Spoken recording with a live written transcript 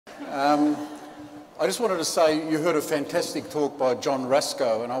I just wanted to say you heard a fantastic talk by John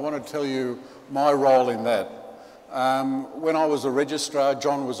Rasco, and I want to tell you my role in that. When I was a registrar,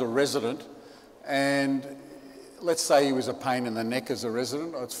 John was a resident, and let's say he was a pain in the neck as a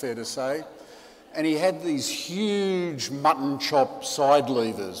resident, it's fair to say, and he had these huge mutton chop side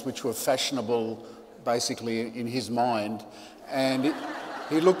levers, which were fashionable basically in his mind, and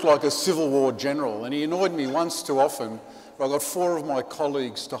he looked like a Civil War general, and he annoyed me once too often. I got 4 of my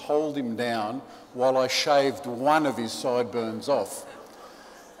colleagues to hold him down while I shaved one of his sideburns off.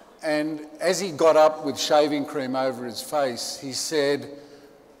 And as he got up with shaving cream over his face, he said,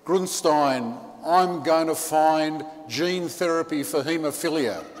 "Grunstein, I'm going to find gene therapy for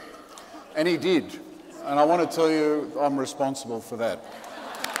haemophilia." And he did. And I want to tell you, I'm responsible for that.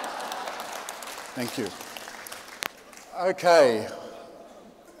 Thank you. Okay.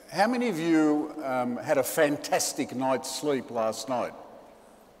 How many of you had a fantastic night's sleep last night?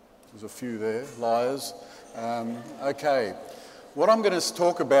 There's a few there, liars. Okay. What I'm going to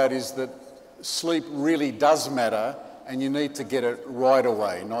talk about is that sleep really does matter, and you need to get it right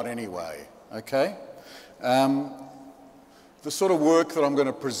away, not anyway. Okay? The sort of work that I'm going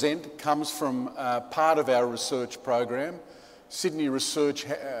to present comes from part of our research program. Sydney Research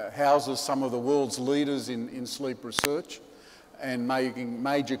houses some of the world's leaders in sleep research, and making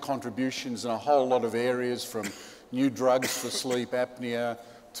major contributions in a whole lot of areas, from new drugs for sleep apnea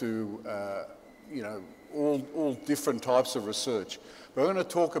to all different types of research. But we're going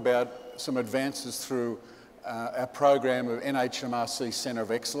to talk about some advances through our program of NHMRC Centre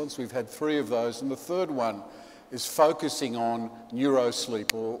of Excellence. We've had 3 of those, and the third one is focusing on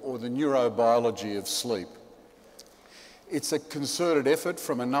neurosleep or the neurobiology of sleep. It's a concerted effort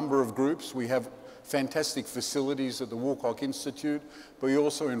from a number of groups. We have fantastic facilities at the Woolcock Institute, but we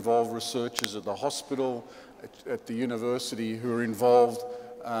also involve researchers at the hospital, at the university, who are involved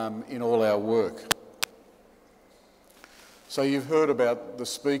in all our work. So you've heard about the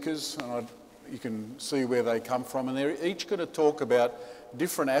speakers, and you can see where they come from, and they're each going to talk about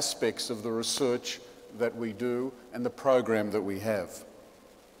different aspects of the research that we do and the program that we have.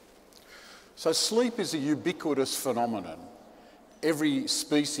 So sleep is a ubiquitous phenomenon. Every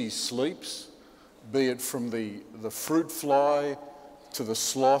species sleeps, be it from the fruit fly to the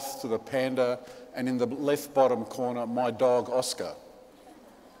sloth to the panda, and in the left bottom corner, my dog Oscar.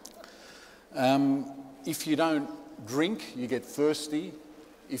 If you don't drink, you get thirsty.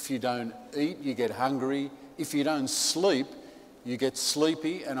 If you don't eat, you get hungry. If you don't sleep, you get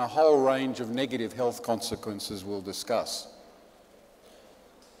sleepy, and a whole range of negative health consequences we'll discuss.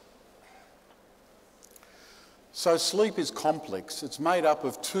 So sleep is complex. It's made up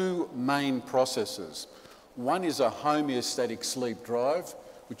of 2 main processes. One is a homeostatic sleep drive,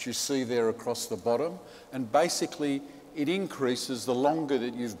 which you see there across the bottom, and basically it increases the longer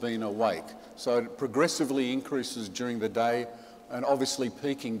that you've been awake. So it progressively increases during the day and obviously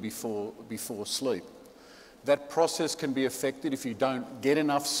peaking before sleep. That process can be affected if you don't get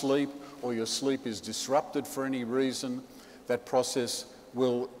enough sleep or your sleep is disrupted for any reason. That process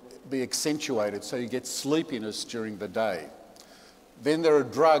will be accentuated, so you get sleepiness during the day. Then there are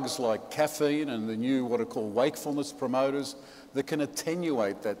drugs like caffeine and the new what are called wakefulness promoters that can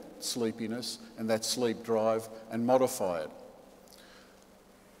attenuate that sleepiness and that sleep drive and modify it.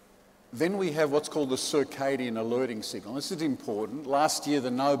 Then we have what's called the circadian alerting signal. This is important. Last year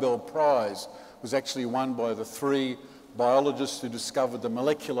the Nobel Prize was actually won by the 3 biologists who discovered the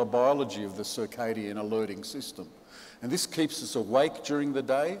molecular biology of the circadian alerting system. And this keeps us awake during the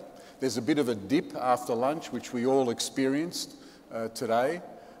day. There's a bit of a dip after lunch, which we all experienced today.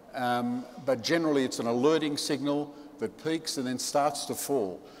 But generally it's an alerting signal that peaks and then starts to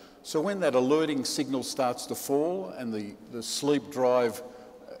fall. So when that alerting signal starts to fall and the sleep drive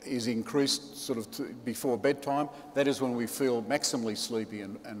is increased sort of before bedtime, that is when we feel maximally sleepy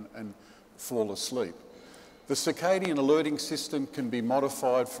and fall asleep. The circadian alerting system can be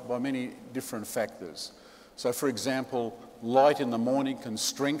modified by many different factors. So for example, light in the morning can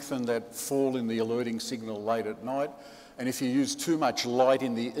strengthen that fall in the alerting signal late at night. And if you use too much light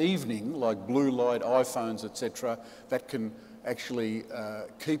in the evening, like blue light, iPhones, etc., that can actually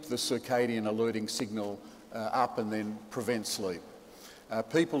keep the circadian alerting signal up and then prevent sleep.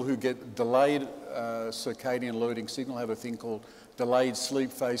 People who get delayed circadian alerting signal have a thing called delayed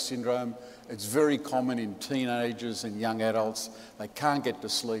sleep phase syndrome. It's very common in teenagers and young adults. They can't get to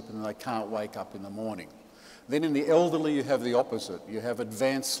sleep and they can't wake up in the morning. Then in the elderly, you have the opposite. You have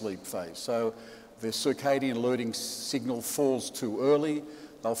advanced sleep phase. So the circadian alerting signal falls too early.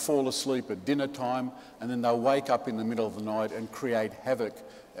 They'll fall asleep at dinner time, and then they'll wake up in the middle of the night and create havoc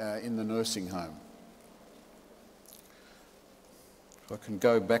in the nursing home. If I can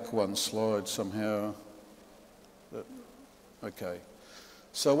go back one slide somehow. Okay.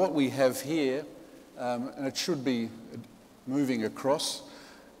 So what we have here, and it should be moving across,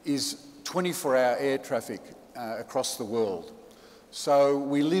 is 24-hour air traffic across the world. So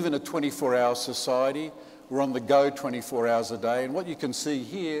we live in a 24-hour society. We're on the go 24 hours a day. And what you can see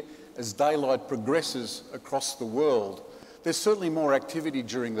here, as daylight progresses across the world, there's certainly more activity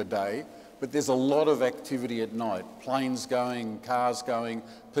during the day, but there's a lot of activity at night. Planes going, cars going,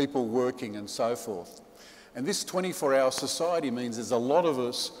 people working and so forth. And this 24-hour society means there's a lot of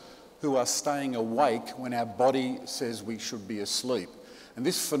us who are staying awake when our body says we should be asleep. And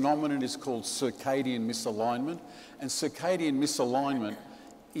this phenomenon is called circadian misalignment. And circadian misalignment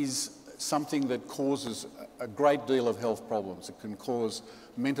is something that causes a great deal of health problems. It can cause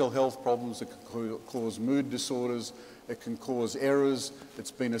mental health problems, it can cause mood disorders, it can cause errors.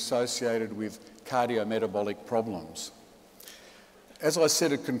 It's been associated with cardiometabolic problems. As I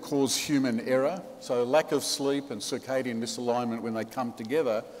said, it can cause human error. So lack of sleep and circadian misalignment, when they come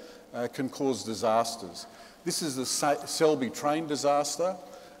together, can cause disasters. This is the Selby train disaster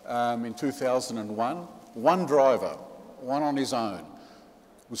in 2001. One driver, one on his own,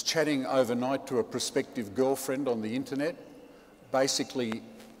 was chatting overnight to a prospective girlfriend on the internet, basically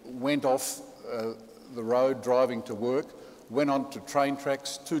went off the road driving to work, went onto train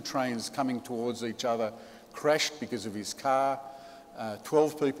tracks, two trains coming towards each other, crashed because of his car,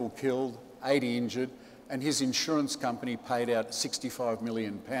 12 people killed, 80 injured, and his insurance company paid out £65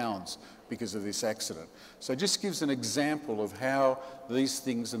 million because of this accident. So it just gives an example of how these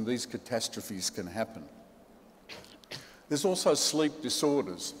things and these catastrophes can happen. There's also sleep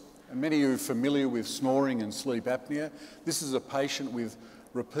disorders, and many of you are familiar with snoring and sleep apnea. This is a patient with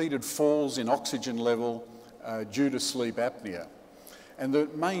repeated falls in oxygen level due to sleep apnea. And the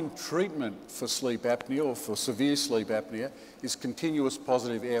main treatment for sleep apnea, or for severe sleep apnea, is continuous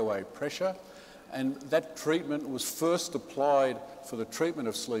positive airway pressure. And that treatment was first applied for the treatment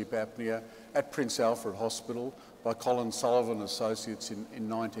of sleep apnea at Prince Alfred Hospital by Colin Sullivan Associates in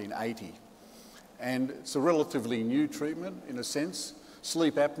 1980. And it's a relatively new treatment in a sense.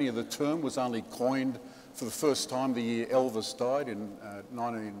 Sleep apnea, the term, was only coined for the first time the year Elvis died in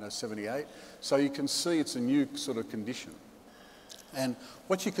 1978. So you can see it's a new sort of condition. And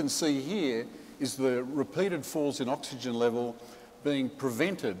what you can see here is the repeated falls in oxygen level being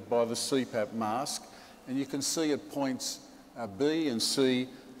prevented by the CPAP mask. And you can see at points B and C,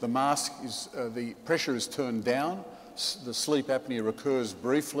 the mask is, the pressure is turned down, the sleep apnea recurs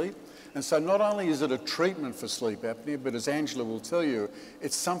briefly. And so not only is it a treatment for sleep apnea, but as Angela will tell you,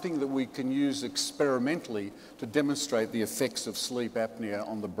 it's something that we can use experimentally to demonstrate the effects of sleep apnea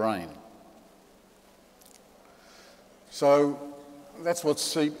on the brain. So that's what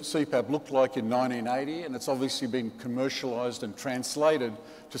CPAP looked like in 1980, and it's obviously been commercialised and translated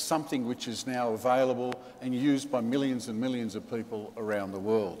to something which is now available and used by millions and millions of people around the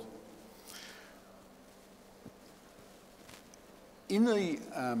world. In the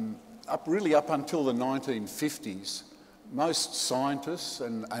really up until the 1950s, most scientists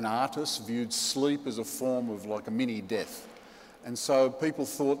and artists viewed sleep as a form of like a mini death. And so people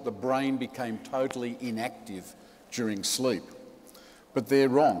thought the brain became totally inactive during sleep. But they're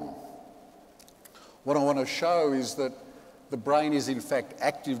wrong. What I want to show is that the brain is in fact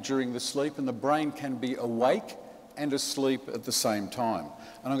active during the sleep, and the brain can be awake and asleep at the same time.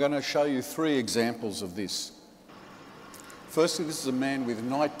 And I'm going to show you 3 examples of this. Firstly, this is a man with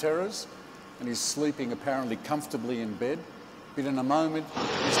night terrors, and he's sleeping apparently comfortably in bed. But in a moment,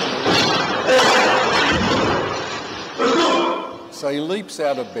 he's going to... So he leaps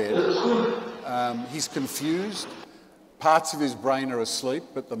out of bed. He's confused. Parts of his brain are asleep,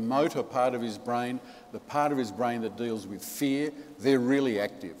 but the motor part of his brain, the part of his brain that deals with fear, they're really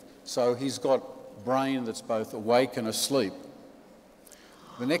active. So he's got brain that's both awake and asleep.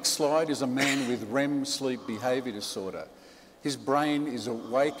 The next slide is a man with REM sleep behaviour disorder. His brain is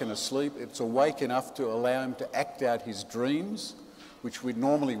awake and asleep. It's awake enough to allow him to act out his dreams, which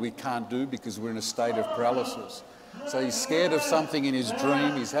normally we can't do because we're in a state of paralysis. So he's scared of something in his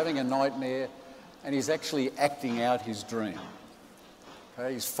dream, he's having a nightmare, and he's actually acting out his dream.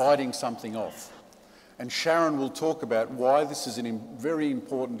 Okay? He's fighting something off. And Sharon will talk about why this is a very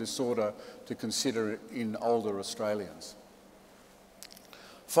important disorder to consider in older Australians.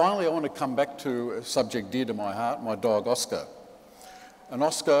 Finally, I want to come back to a subject dear to my heart, my dog Oscar. And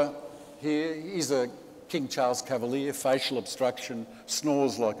Oscar here, he's a King Charles Cavalier, facial obstruction,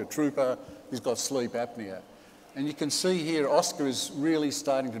 snores like a trooper, he's got sleep apnea. And you can see here Oscar is really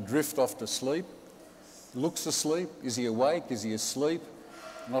starting to drift off to sleep. He looks asleep. Is he awake? Is he asleep?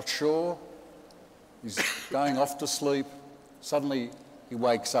 Not sure. He's going off to sleep. Suddenly he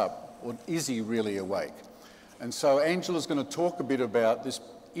wakes up, or is he really awake? And so Angela's going to talk a bit about this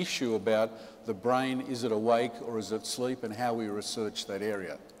issue about the brain, is it awake or is it asleep, and how we research that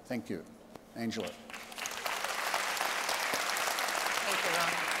area. Thank you. Angela.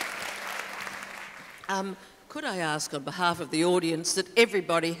 Could I ask on behalf of the audience that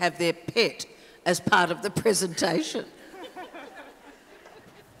everybody have their pet as part of the presentation?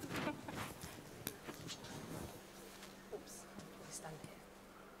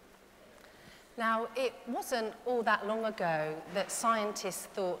 Now, it wasn't all that long ago that scientists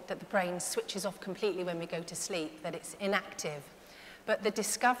thought that the brain switches off completely when we go to sleep, that it's inactive. But the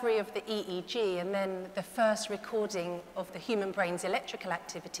discovery of the EEG and then the first recording of the human brain's electrical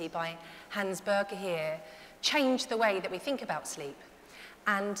activity by Hans Berger here changed the way that we think about sleep.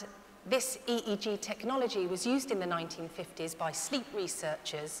 And this EEG technology was used in the 1950s by sleep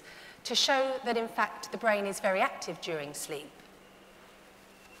researchers to show that, in fact, the brain is very active during sleep.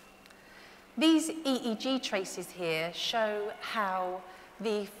 These EEG traces here show how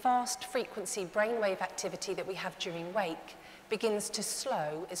the fast frequency brainwave activity that we have during wake begins to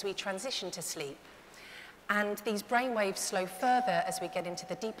slow as we transition to sleep. And these brainwaves slow further as we get into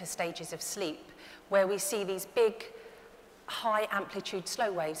the deeper stages of sleep, where we see these big, high amplitude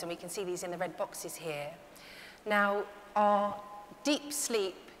slow waves, and we can see these in the red boxes here. Now, our deep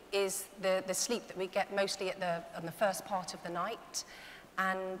sleep is the sleep that we get mostly on the first part of the night,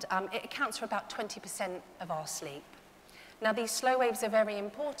 and it accounts for about 20% of our sleep. Now, these slow waves are very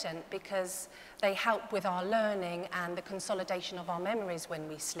important because they help with our learning and the consolidation of our memories when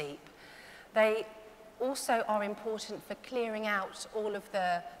we sleep. They also are important for clearing out all of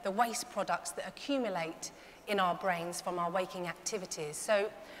the waste products that accumulate in our brains from our waking activities. So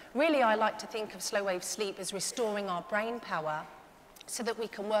really, I like to think of slow wave sleep as restoring our brain power so that we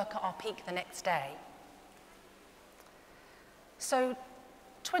can work at our peak the next day. So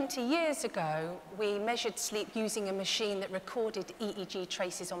 20 years ago, we measured sleep using a machine that recorded EEG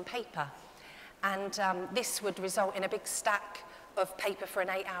traces on paper. And this would result in a big stack of paper for an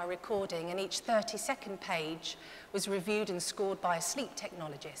 8-hour recording, and each 30-second page was reviewed and scored by a sleep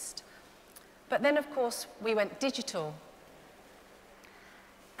technologist. But then, of course, we went digital.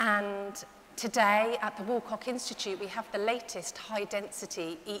 And today, at the Woolcock Institute, we have the latest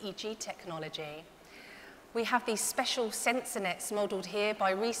high-density EEG technology. We have these special sensor nets modeled here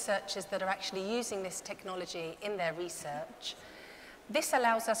by researchers that are actually using this technology in their research. This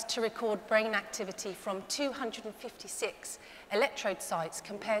allows us to record brain activity from 256 electrode sites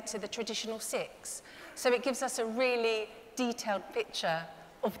compared to the traditional 6. So it gives us a really detailed picture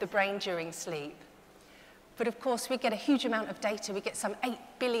of the brain during sleep. But of course, we get a huge amount of data. We get some 8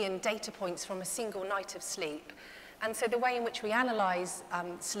 billion data points from a single night of sleep. And so the way in which we analyze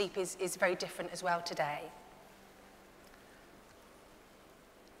sleep is very different as well today.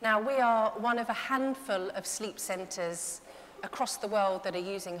 Now, we are one of a handful of sleep centres across the world that are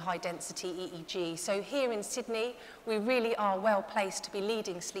using high-density EEG. So here in Sydney, we really are well placed to be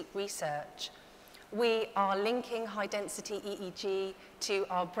leading sleep research. We are linking high-density EEG to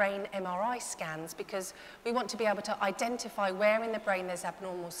our brain MRI scans because we want to be able to identify where in the brain there's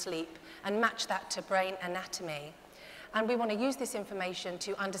abnormal sleep and match that to brain anatomy. And we want to use this information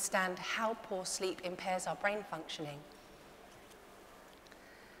to understand how poor sleep impairs our brain functioning.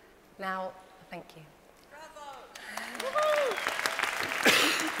 Now, thank you. Bravo!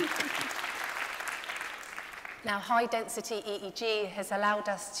 Now, high-density EEG has allowed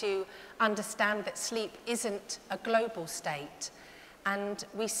us to understand that sleep isn't a global state, and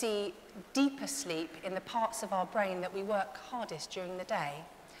we see deeper sleep in the parts of our brain that we work hardest during the day.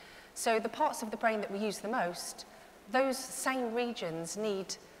 So the parts of the brain that we use the most, those same regions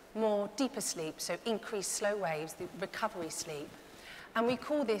need more deeper sleep, so increased slow waves, the recovery sleep. And we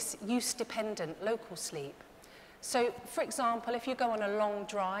call this use-dependent local sleep. So, for example, if you go on a long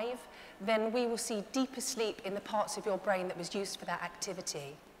drive, then we will see deeper sleep in the parts of your brain that was used for that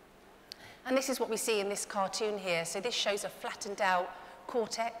activity. And this is what we see in this cartoon here. So this shows a flattened out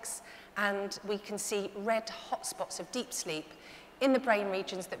cortex, and we can see red hotspots of deep sleep in the brain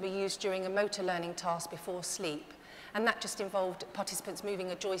regions that were used during a motor learning task before sleep. And that just involved participants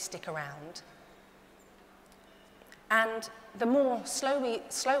moving a joystick around. And the more slow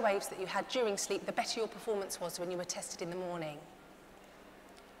waves that you had during sleep, the better your performance was when you were tested in the morning.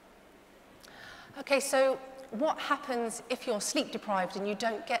 Okay, so what happens if you're sleep deprived and you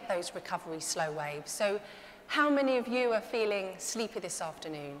don't get those recovery slow waves? So how many of you are feeling sleepy this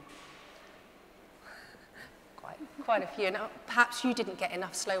afternoon? Quite a few. Now, perhaps you didn't get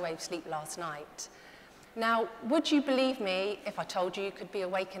enough slow wave sleep last night. Now, would you believe me if I told you you could be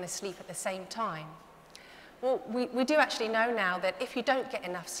awake and asleep at the same time? Well, we do actually know now that if you don't get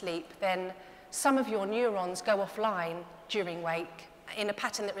enough sleep, then some of your neurons go offline during wake in a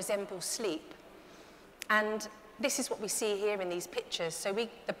pattern that resembles sleep. And this is what we see here in these pictures. So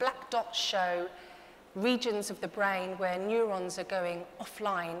the black dots show regions of the brain where neurons are going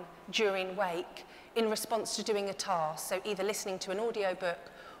offline during wake in response to doing a task, so either listening to an audiobook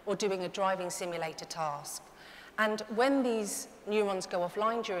or doing a driving simulator task. And when these neurons go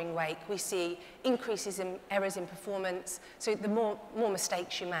offline during wake, we see increases in errors in performance, so the more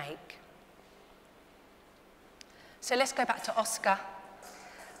mistakes you make. So let's go back to Oscar.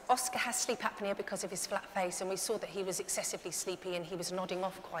 Oscar has sleep apnea because of his flat face, and we saw that he was excessively sleepy and he was nodding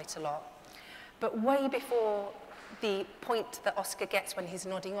off quite a lot. But way before the point that Oscar gets when he's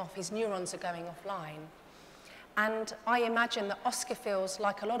nodding off, his neurons are going offline. And I imagine that Oscar feels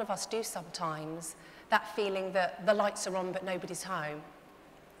like a lot of us do sometimes, that feeling that the lights are on but nobody's home.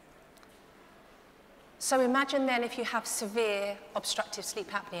 So imagine then if you have severe obstructive sleep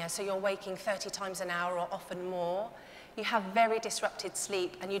apnea, so you're waking 30 times an hour or often more, you have very disrupted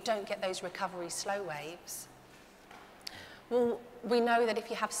sleep and you don't get those recovery slow waves. Well, we know that if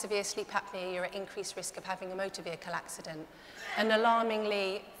you have severe sleep apnea, you're at increased risk of having a motor vehicle accident. And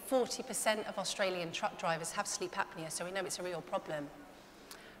alarmingly, 40% of Australian truck drivers have sleep apnea, so we know it's a real problem.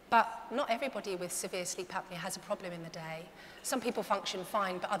 But not everybody with severe sleep apnea has a problem in the day. Some people function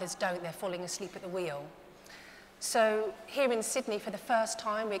fine, but others don't. They're falling asleep at the wheel. So here in Sydney, for the first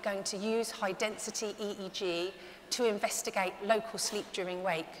time, we're going to use high-density EEG to investigate local sleep during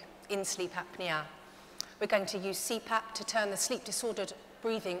wake in sleep apnea. We're going to use CPAP to turn the sleep-disordered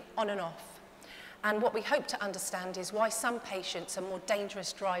breathing on and off. And what we hope to understand is why some patients are more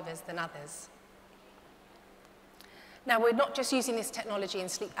dangerous drivers than others. Now, we're not just using this technology in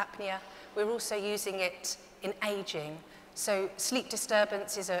sleep apnea, we're also using it in aging. So sleep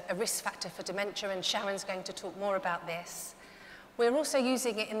disturbance is a risk factor for dementia, and Sharon's going to talk more about this. We're also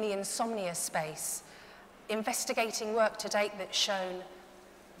using it in the insomnia space, investigating work to date that's shown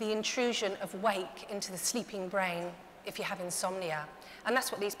the intrusion of wake into the sleeping brain if you have insomnia. And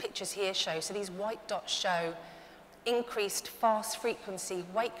that's what these pictures here show. So these white dots show increased fast frequency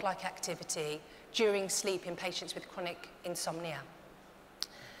wake-like activity during sleep in patients with chronic insomnia.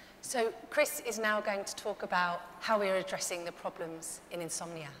 So Chris is now going to talk about how we're addressing the problems in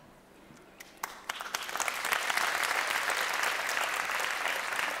insomnia.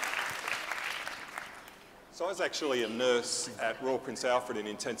 So I was actually a nurse at Royal Prince Alfred in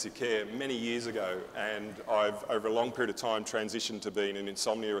intensive care many years ago, and I've, over a long period of time, transitioned to being an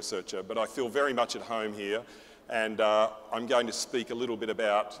insomnia researcher, but I feel very much at home here, and I'm going to speak a little bit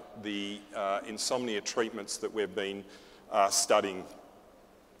about the insomnia treatments that we've been studying.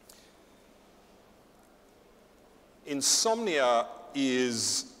 Insomnia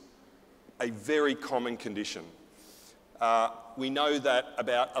is a very common condition. We know that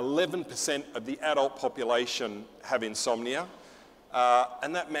about 11% of the adult population have insomnia,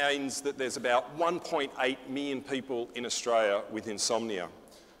 and that means that there's about 1.8 million people in Australia with insomnia.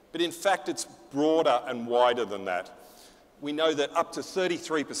 But in fact, it's broader and wider than that. We know that up to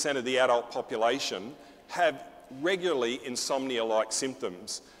 33% of the adult population have regularly insomnia-like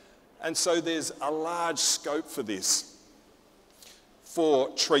symptoms, and so there's a large scope for this, for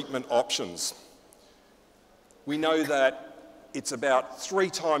treatment options. We know that it's about 3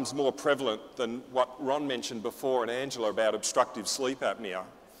 times more prevalent than what Ron mentioned before and Angela about obstructive sleep apnea.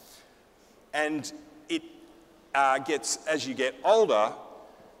 And it gets, as you get older,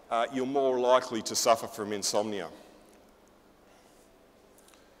 you're more likely to suffer from insomnia.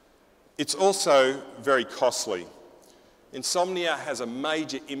 It's also very costly. Insomnia has a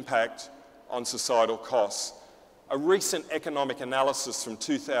major impact on societal costs. A recent economic analysis from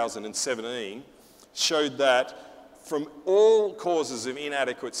 2017 showed that from all causes of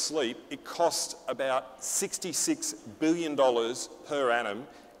inadequate sleep, it costs about $66 billion per annum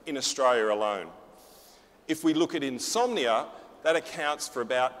in Australia alone. If we look at insomnia, that accounts for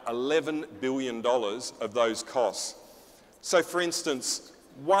about $11 billion of those costs. So for instance,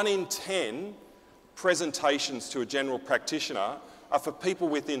 1 in 10 presentations to a general practitioner are for people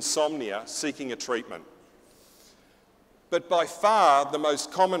with insomnia seeking a treatment. But by far the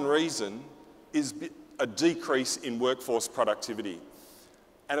most common reason is a decrease in workforce productivity.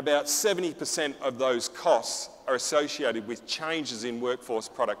 And about 70% of those costs are associated with changes in workforce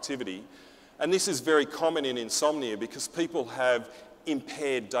productivity. And this is very common in insomnia because people have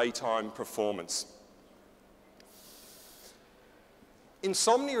impaired daytime performance.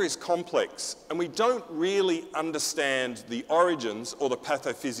 Insomnia is complex, and we don't really understand the origins or the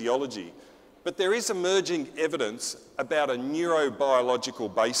pathophysiology, but there is emerging evidence about a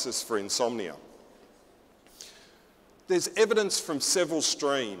neurobiological basis for insomnia. There's evidence from several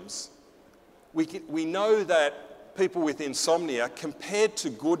streams. We know that people with insomnia, compared to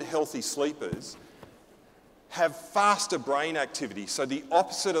good healthy sleepers, have faster brain activity, so the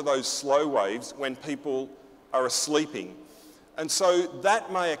opposite of those slow waves when people are sleeping. And so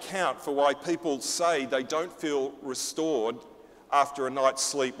that may account for why people say they don't feel restored after a night's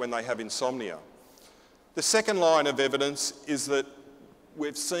sleep when they have insomnia. The second line of evidence is that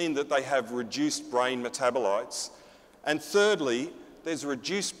we've seen that they have reduced brain metabolites. And thirdly, there's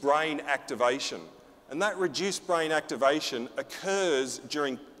reduced brain activation. And that reduced brain activation occurs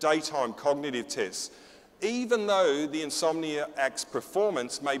during daytime cognitive tests, even though the insomniac's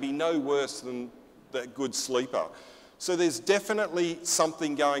performance may be no worse than the good sleeper. So there's definitely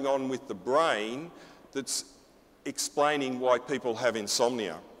something going on with the brain that's explaining why people have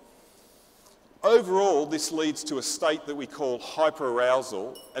insomnia. Overall, this leads to a state that we call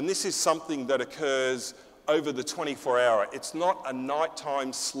hyperarousal, and this is something that occurs over the 24-hour. It's not a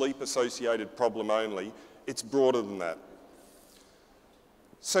nighttime sleep-associated problem only, it's broader than that.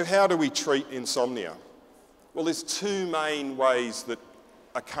 So how do we treat insomnia? Well, there's two main ways that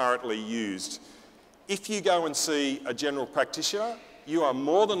are currently used. If you go and see a general practitioner, you are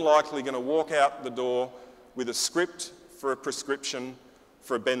more than likely going to walk out the door with a script for a prescription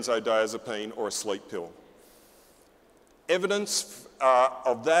for a benzodiazepine or a sleep pill. Evidence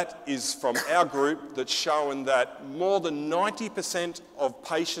of that is from our group that's shown that more than 90% of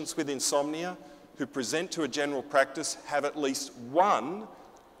patients with insomnia who present to a general practice have at least one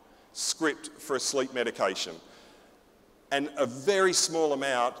script for a sleep medication. And a very small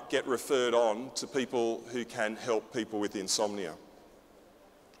amount get referred on to people who can help people with insomnia.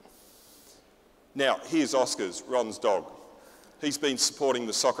 Now, here's Oscar's, Ron's dog. He's been supporting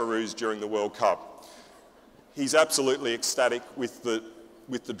the Socceroos during the World Cup. He's absolutely ecstatic with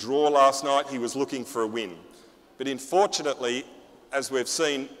the draw last night. He was looking for a win. But unfortunately, as we've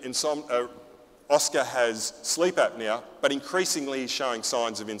seen, Oscar has sleep apnea, but increasingly he's showing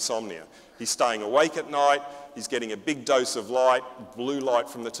signs of insomnia. He's staying awake at night, he's getting a big dose of light, blue light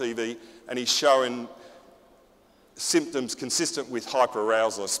from the TV, and he's showing symptoms consistent with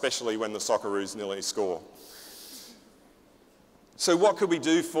hyperarousal, especially when the Socceroos nearly score. So what could we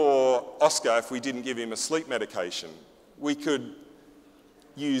do for Oscar if we didn't give him a sleep medication? We could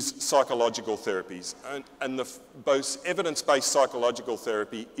use psychological therapies, and the most evidence-based psychological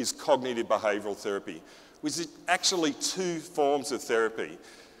therapy is cognitive behavioural therapy, which is actually two forms of therapy.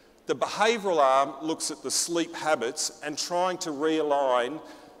 The behavioural arm looks at the sleep habits and trying to realign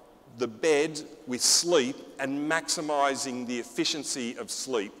the bed with sleep and maximising the efficiency of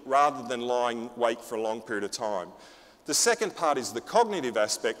sleep rather than lying awake for a long period of time. The second part is the cognitive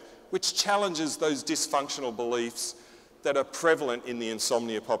aspect, which challenges those dysfunctional beliefs that are prevalent in the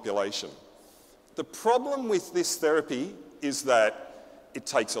insomnia population. The problem with this therapy is that it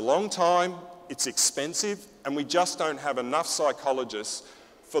takes a long time, it's expensive, and we just don't have enough psychologists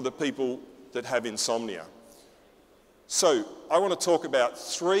for the people that have insomnia. So I want to talk about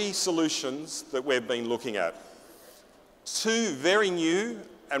three solutions that we've been looking at. Two very new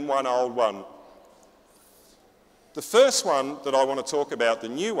and one old one. The first one that I want to talk about, the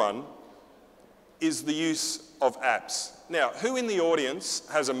new one, is the use of apps. Now, who in the audience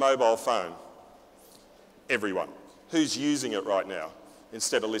has a mobile phone? Everyone. Who's using it right now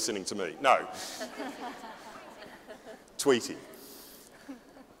instead of listening to me? No. Tweety.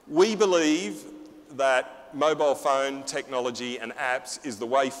 We believe that mobile phone technology and apps is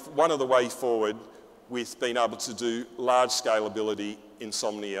one of the ways forward with being able to do large scalability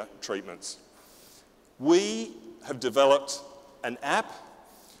insomnia treatments. We have developed an app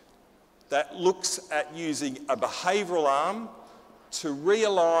that looks at using a behavioural arm to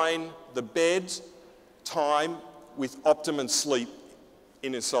realign the bed time with optimum sleep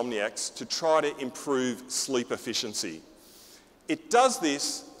in insomniacs to try to improve sleep efficiency. It does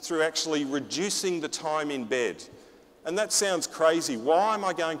this through actually reducing the time in bed. And that sounds crazy. Why am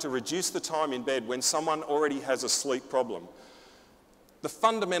I going to reduce the time in bed when someone already has a sleep problem? The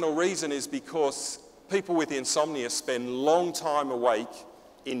fundamental reason is because people with insomnia spend long time awake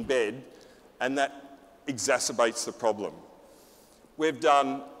in bed, and that exacerbates the problem. We've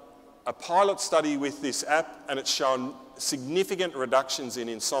done a pilot study with this app, and it's shown significant reductions in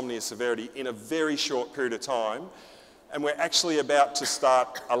insomnia severity in a very short period of time. And we're actually about to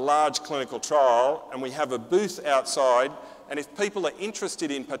start a large clinical trial, and we have a booth outside, and if people are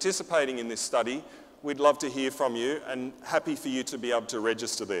interested in participating in this study, we'd love to hear from you and happy for you to be able to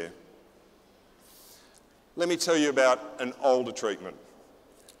register there. Let me tell you about an older treatment,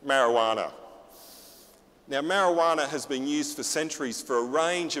 marijuana. Now, marijuana has been used for centuries for a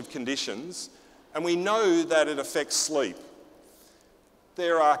range of conditions, and we know that it affects sleep.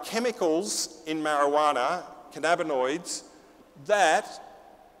 There are chemicals in marijuana, cannabinoids, that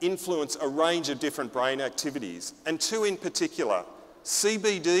influence a range of different brain activities, and two in particular,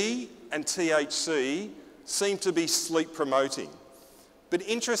 CBD and THC, seem to be sleep promoting. But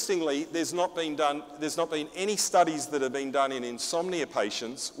interestingly, there's not been any studies that have been done in insomnia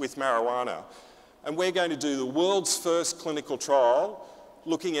patients with marijuana. And we're going to do the world's first clinical trial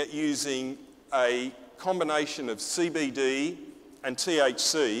looking at using a combination of CBD and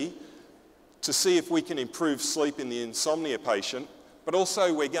THC to see if we can improve sleep in the insomnia patient. But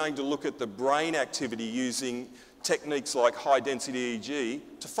also we're going to look at the brain activity using techniques like high-density EEG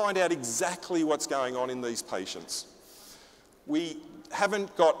to find out exactly what's going on in these patients. We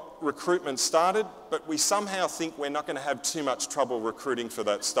haven't got recruitment started, but we somehow think we're not going to have too much trouble recruiting for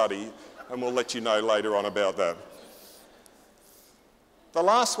that study, and we'll let you know later on about that. The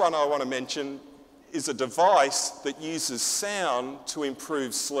last one I want to mention is a device that uses sound to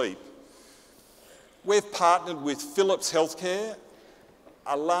improve sleep. We've partnered with Philips Healthcare,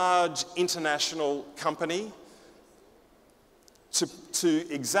 a large international company,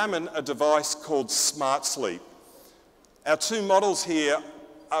 to examine a device called Smart Sleep. Our two models here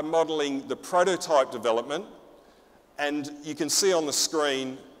are modelling the prototype development, and you can see on the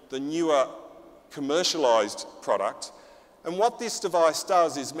screen the newer commercialised product. And what this device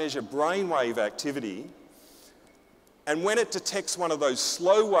does is measure brainwave activity, and when it detects one of those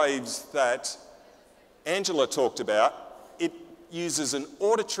slow waves that Angela talked about, it uses an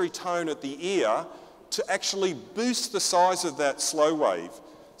auditory tone at the ear to actually boost the size of that slow wave.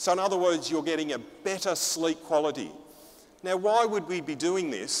 So in other words, you're getting a better sleep quality. Now, why would we be doing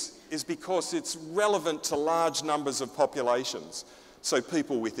this? Is because it's relevant to large numbers of populations. So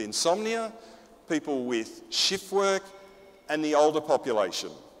people with insomnia, people with shift work, and the older population.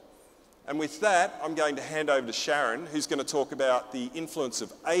 And with that, I'm going to hand over to Sharon, who's going to talk about the influence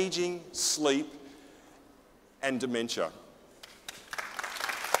of ageing, sleep, and dementia.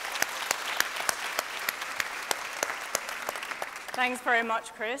 Thanks very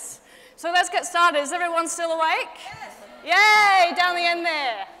much, Chris. So let's get started. Is everyone still awake? Yes. Yay, down the end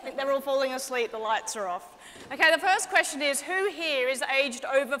there. I think they're all falling asleep, the lights are off. Okay, the first question is, who here is aged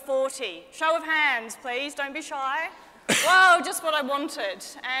over 40? Show of hands, please, don't be shy. Wow, just what I wanted.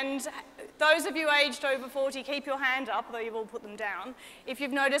 And those of you aged over 40, keep your hand up, though you've all put them down, if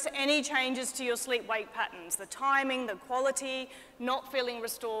you've noticed any changes to your sleep-wake patterns, the timing, the quality, not feeling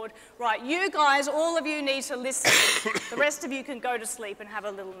restored. Right, you guys, all of you need to listen. The rest of you can go to sleep and have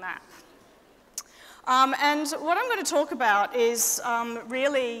a little nap. And what I'm going to talk about is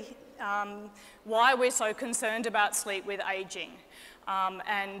really why we're so concerned about sleep with aging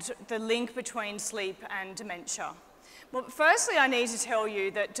and the link between sleep and dementia. Well, firstly, I need to tell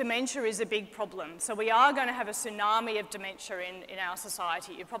you that dementia is a big problem. So we are going to have a tsunami of dementia in our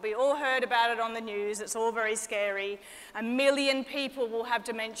society. You've probably all heard about it on the news. It's all very scary. 1 million people will have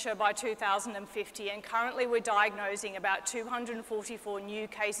dementia by 2050, and currently we're diagnosing about 244 new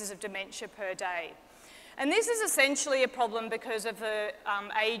cases of dementia per day. And this is essentially a problem because of the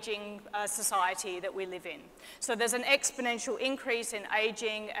ageing society that we live in. So there's an exponential increase in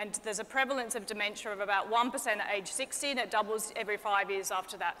ageing, and there's a prevalence of dementia of about 1% at age 60, and it doubles every 5 years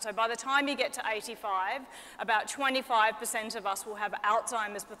after that. So by the time you get to 85, about 25% of us will have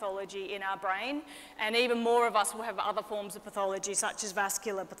Alzheimer's pathology in our brain, and even more of us will have other forms of pathology, such as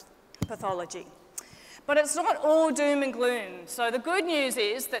vascular pathology. But it's not all doom and gloom. So the good news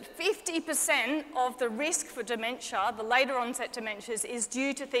is that 50% of the risk for dementia, the later onset dementias, is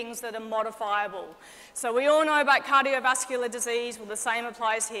due to things that are modifiable. So we all know about cardiovascular disease. Well, the same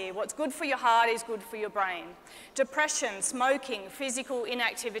applies here. What's good for your heart is good for your brain. Depression, smoking, physical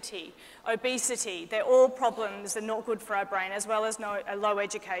inactivity, obesity, they're all problems that are not good for our brain, as well as low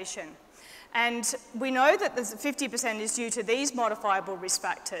education. And we know that 50% is due to these modifiable risk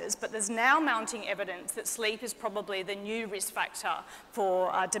factors, but there's now mounting evidence that sleep is probably the new risk factor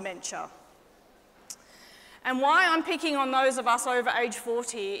for dementia. And why I'm picking on those of us over age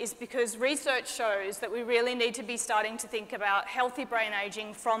 40 is because research shows that we really need to be starting to think about healthy brain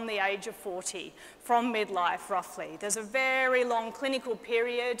aging from the age of 40, from midlife roughly. There's a very long clinical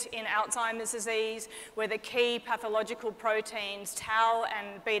period in Alzheimer's disease where the key pathological proteins, tau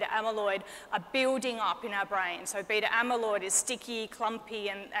and beta amyloid, are building up in our brain. So beta amyloid is sticky, clumpy,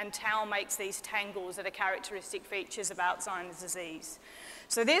 and tau makes these tangles that are characteristic features of Alzheimer's disease.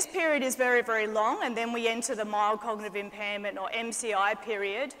 So this period is very, very long, and then we enter the mild cognitive impairment or MCI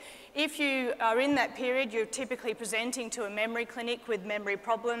period. If you are in that period, you're typically presenting to a memory clinic with memory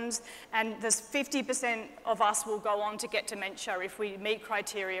problems, and there's 50% of us will go on to get dementia if we meet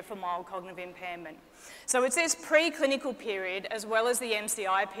criteria for mild cognitive impairment. So it's this preclinical period as well as the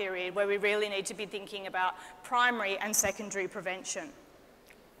MCI period where we really need to be thinking about primary and secondary prevention.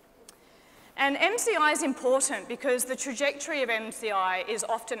 And MCI is important because the trajectory of MCI is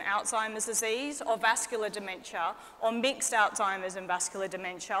often Alzheimer's disease or vascular dementia or mixed Alzheimer's and vascular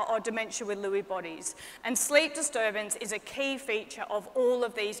dementia or dementia with Lewy bodies. And sleep disturbance is a key feature of all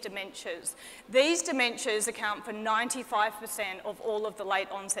of these dementias. These dementias account for 95% of all of the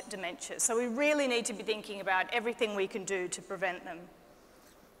late onset dementias. So we really need to be thinking about everything we can do to prevent them.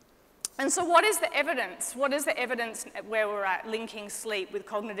 And so what is the evidence? What is the evidence where we're at linking sleep with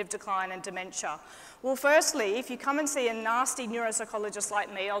cognitive decline and dementia? Well, firstly, if you come and see a nasty neuropsychologist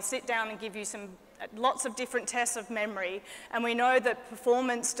like me, I'll sit down and give you lots of different tests of memory, and we know that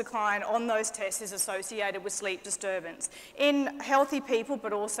performance decline on those tests is associated with sleep disturbance in healthy people,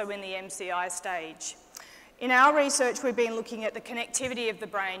 but also in the MCI stage. In our research, we've been looking at the connectivity of the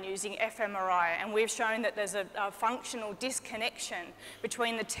brain using fMRI, and we've shown that there's a functional disconnection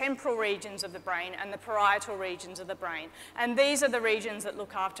between the temporal regions of the brain and the parietal regions of the brain. And these are the regions that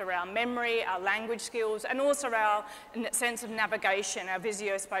look after our memory, our language skills, and also our sense of navigation, our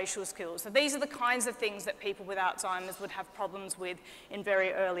visuospatial skills. So these are the kinds of things that people with Alzheimer's would have problems with in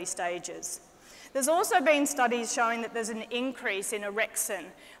very early stages. There's also been studies showing that there's an increase in orexin.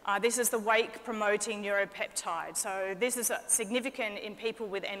 This is the wake-promoting neuropeptide. So this is significant in people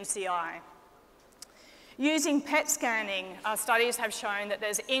with MCI. Using PET scanning, studies have shown that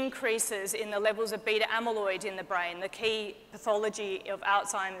there's increases in the levels of beta amyloid in the brain, the key pathology of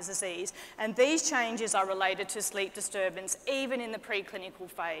Alzheimer's disease. And these changes are related to sleep disturbance, even in the preclinical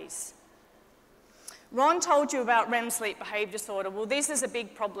phase. Ron told you about REM sleep behaviour disorder. Well, this is a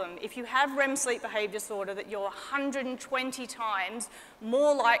big problem. If you have REM sleep behaviour disorder, that you're 120 times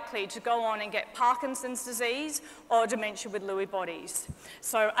more likely to go on and get Parkinson's disease or dementia with Lewy bodies.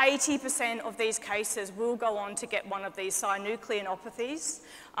 So 80% of these cases will go on to get one of these synucleinopathies,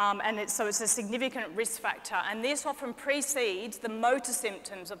 so it's a significant risk factor. And this often precedes the motor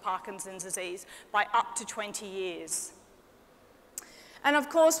symptoms of Parkinson's disease by up to 20 years. And of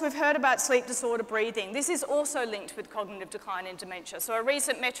course, we've heard about sleep disorder breathing. This is also linked with cognitive decline in dementia. So a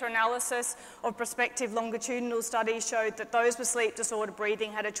recent meta-analysis of prospective longitudinal studies showed that those with sleep disorder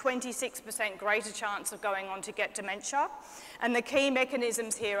breathing had a 26% greater chance of going on to get dementia. And the key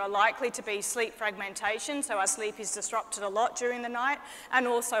mechanisms here are likely to be sleep fragmentation, so our sleep is disrupted a lot during the night, and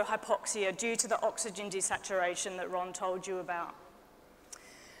also hypoxia due to the oxygen desaturation that Ron told you about.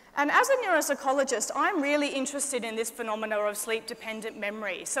 And as a neuropsychologist, I'm really interested in this phenomena of sleep-dependent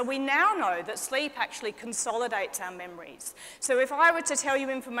memory. So we now know that sleep actually consolidates our memories. So if I were to tell you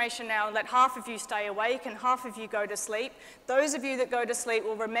information now and let half of you stay awake and half of you go to sleep, those of you that go to sleep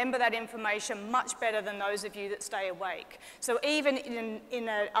will remember that information much better than those of you that stay awake. So even in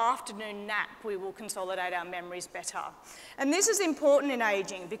an afternoon nap, we will consolidate our memories better. And this is important in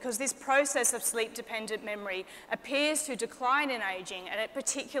aging because this process of sleep-dependent memory appears to decline in aging, and it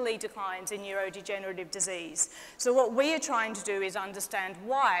particularly declines in neurodegenerative disease. So what we are trying to do is understand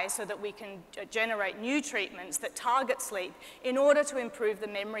why, so that we can generate new treatments that target sleep in order to improve the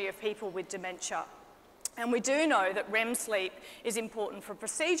memory of people with dementia. And we do know that REM sleep is important for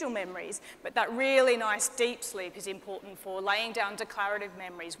procedural memories, but that really nice deep sleep is important for laying down declarative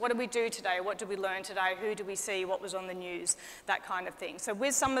memories. What did we do today? What did we learn today? Who did we see? What was on the news? That kind of thing. So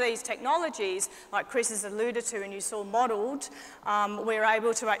with some of these technologies, like Chris has alluded to and you saw modelled, we're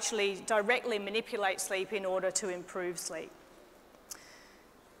able to actually directly manipulate sleep in order to improve sleep.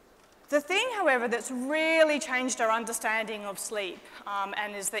 The thing, however, that's really changed our understanding of sleep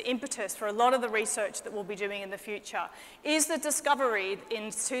and is the impetus for a lot of the research that we'll be doing in the future is the discovery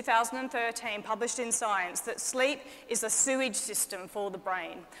in 2013, published in Science, that sleep is a sewage system for the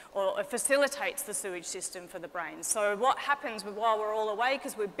brain, or it facilitates the sewage system for the brain. So what happens while we're all awake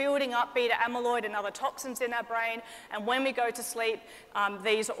is we're building up beta amyloid and other toxins in our brain, and when we go to sleep,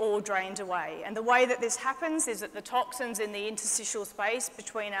 these are all drained away. And the way that this happens is that the toxins in the interstitial space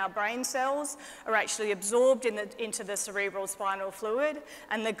between our brain brain cells are actually absorbed into the cerebral spinal fluid,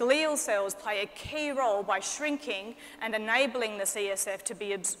 and the glial cells play a key role by shrinking and enabling the CSF to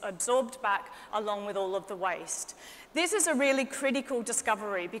be absorbed back along with all of the waste. This is a really critical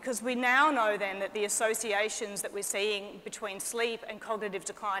discovery because we now know then that the associations that we're seeing between sleep and cognitive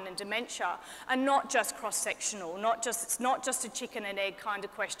decline and dementia are not just cross-sectional, it's not just a chicken and egg kind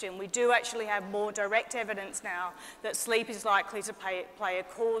of question. We do actually have more direct evidence now that sleep is likely to play a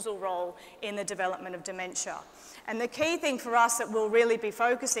causal role in the development of dementia. And the key thing for us that we'll really be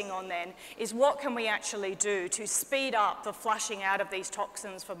focusing on then is what can we actually do to speed up the flushing out of these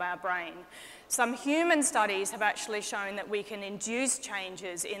toxins from our brain. Some human studies have actually shown that we can induce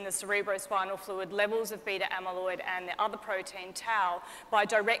changes in the cerebrospinal fluid levels of beta amyloid and the other protein tau by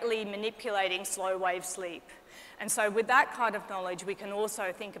directly manipulating slow wave sleep. And so with that kind of knowledge, we can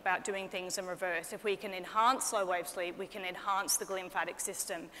also think about doing things in reverse. If we can enhance slow wave sleep, we can enhance the glymphatic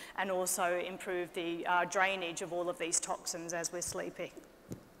system and also improve the drainage of all of these toxins as we're sleeping.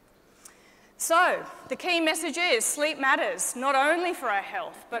 So, the key message is sleep matters, not only for our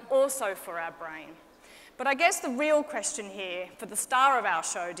health, but also for our brain. But I guess the real question here, for the star of our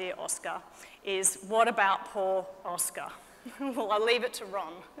show, dear Oscar, is what about poor Oscar? Well, I'll leave it to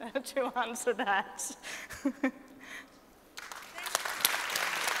Ron to answer that.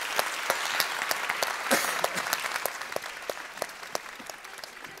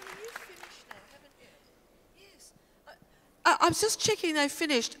 I was just checking they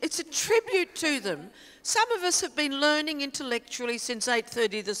finished. It's a tribute to them. Some of us have been learning intellectually since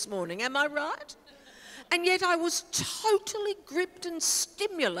 8:30 this morning, am I right? And yet I was totally gripped and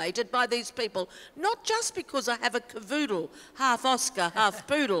stimulated by these people, not just because I have a cavoodle, half Oscar, half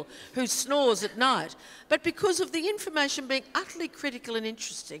poodle, who snores at night, but because of the information being utterly critical and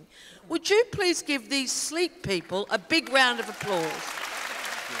interesting. Would you please give these sleep people a big round of applause?